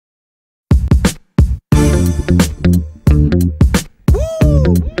Hey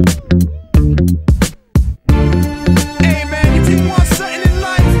man, if you want something in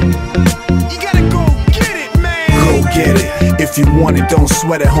life, you gotta go get it, man. Go get it. If you want it, don't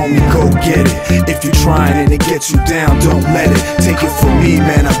sweat it, homie, go get it. If you're trying and it gets you down, don't let it. Take it from me,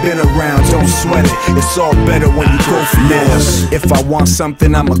 man, I've been around, don't sweat it. It's all better when you go for yours. If I want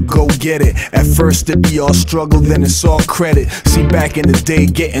something, I'ma go get it. At first it be all struggle, then it's all credit. See, back in the day,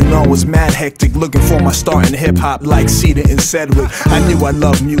 getting on was mad hectic. Looking for my start in hip-hop like Cedar and Sedgwick. I knew I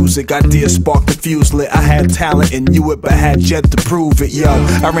loved music, ideas sparked the fuse lit. I had talent and knew it, but had yet to prove it, yo.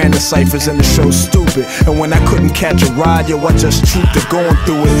 I ran the ciphers and the show stupid. And when I couldn't catch a ride, yo, I just trooped it, going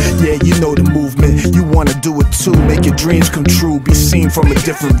through it. Yeah, you know the movement, you wanna do it too. Make your dreams come true, be seen from a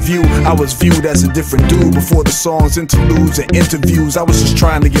different view. I was viewed as a different dude before the songs, interludes, and interviews. I was just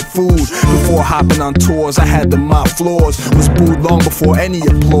trying to get food. Before hopping on tours, I had to mop floors. Was booed long before any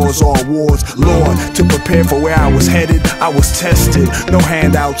applause or awards. Lord, to prepare for where I was headed, I was tested. No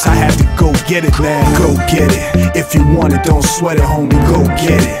handouts, I had to go get it, man. Go get it. If you want it, don't sweat it, homie, go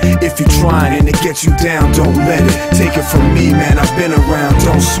get it. If you're trying and it gets you down, don't let it. Take it from me, man, I've been around,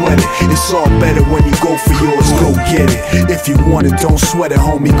 don't sweat it. It's all better when you go for yours, go get it. If you want it, don't sweat it,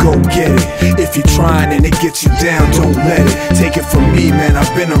 homie, go get it. If you're trying and it gets you down, don't let it. Take it from me, man,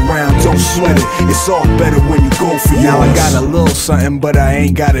 I've been around, don't sweat it. It's all better when you go for yours. Now I got a little something, but I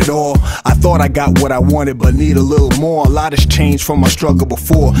ain't got it all. I thought I got what I wanted, but need a little more. A lot has changed from my struggle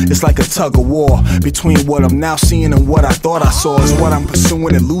before. It's like a tug of war between what I'm now seeing and what I thought I saw. Is what I'm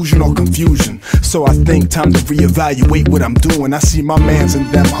pursuing, illusion or confusion? So I think time to reevaluate what I'm doing. I see my mans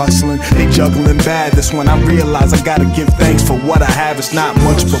and them hustling, they juggling bad. That's when I realize I gotta give thanks for what I have. It's not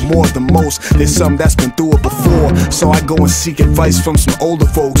much, but more than most. There's some that's been through it before, so I go and seek advice from some older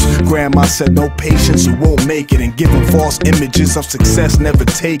folks. Grandma said no patience, you won't make it. And giving false images of success, never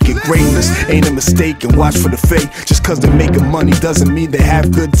take it. Greatness ain't a mistake, and watch for the fake. Just cause they're making money doesn't mean they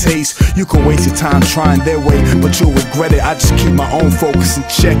have good taste. You can waste your time trying their way, but you'll regret it. I just keep my own focus and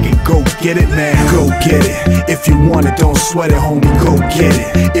check and go get it, man. Go get it. If you want it, don't sweat it, homie, go get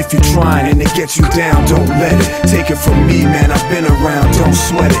it. If you're trying and it gets you down, don't let it. Take it from me, man, I've been around, don't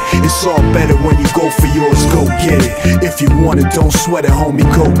sweat it. It's all better when you go for yours, go get it. If you want it, don't sweat it, homie,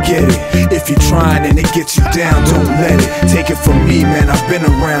 go get it. If you're trying and it gets you down, don't let it. Take it from me, man, I've been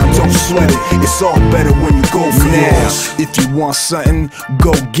around, don't sweat it. It's all better when you go for yours. If you want something,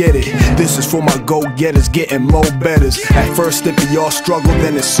 go get it. This is for my go-getters, getting more betters. At first it be all struggle,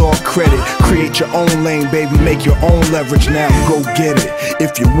 then it's all credit. Create your own lane, baby, make your own leverage. Now go get it.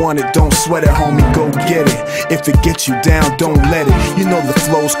 If you want it, don't sweat it, homie, go get it. If it gets you down, don't let it. You know the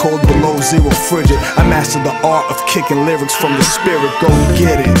flow's cold below zero frigid. I mastered the art of kicking lyrics from the spirit, go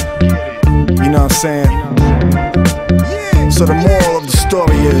get it. You know what I'm saying? So the moral of the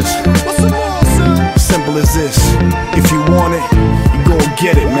story is, What's the moral, son? simple as this: if you want it, you go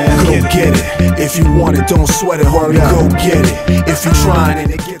get it, man. Go get it. If you want it, don't sweat it, homie, go get it. If you're trying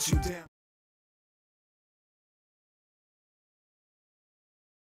and it gets you down.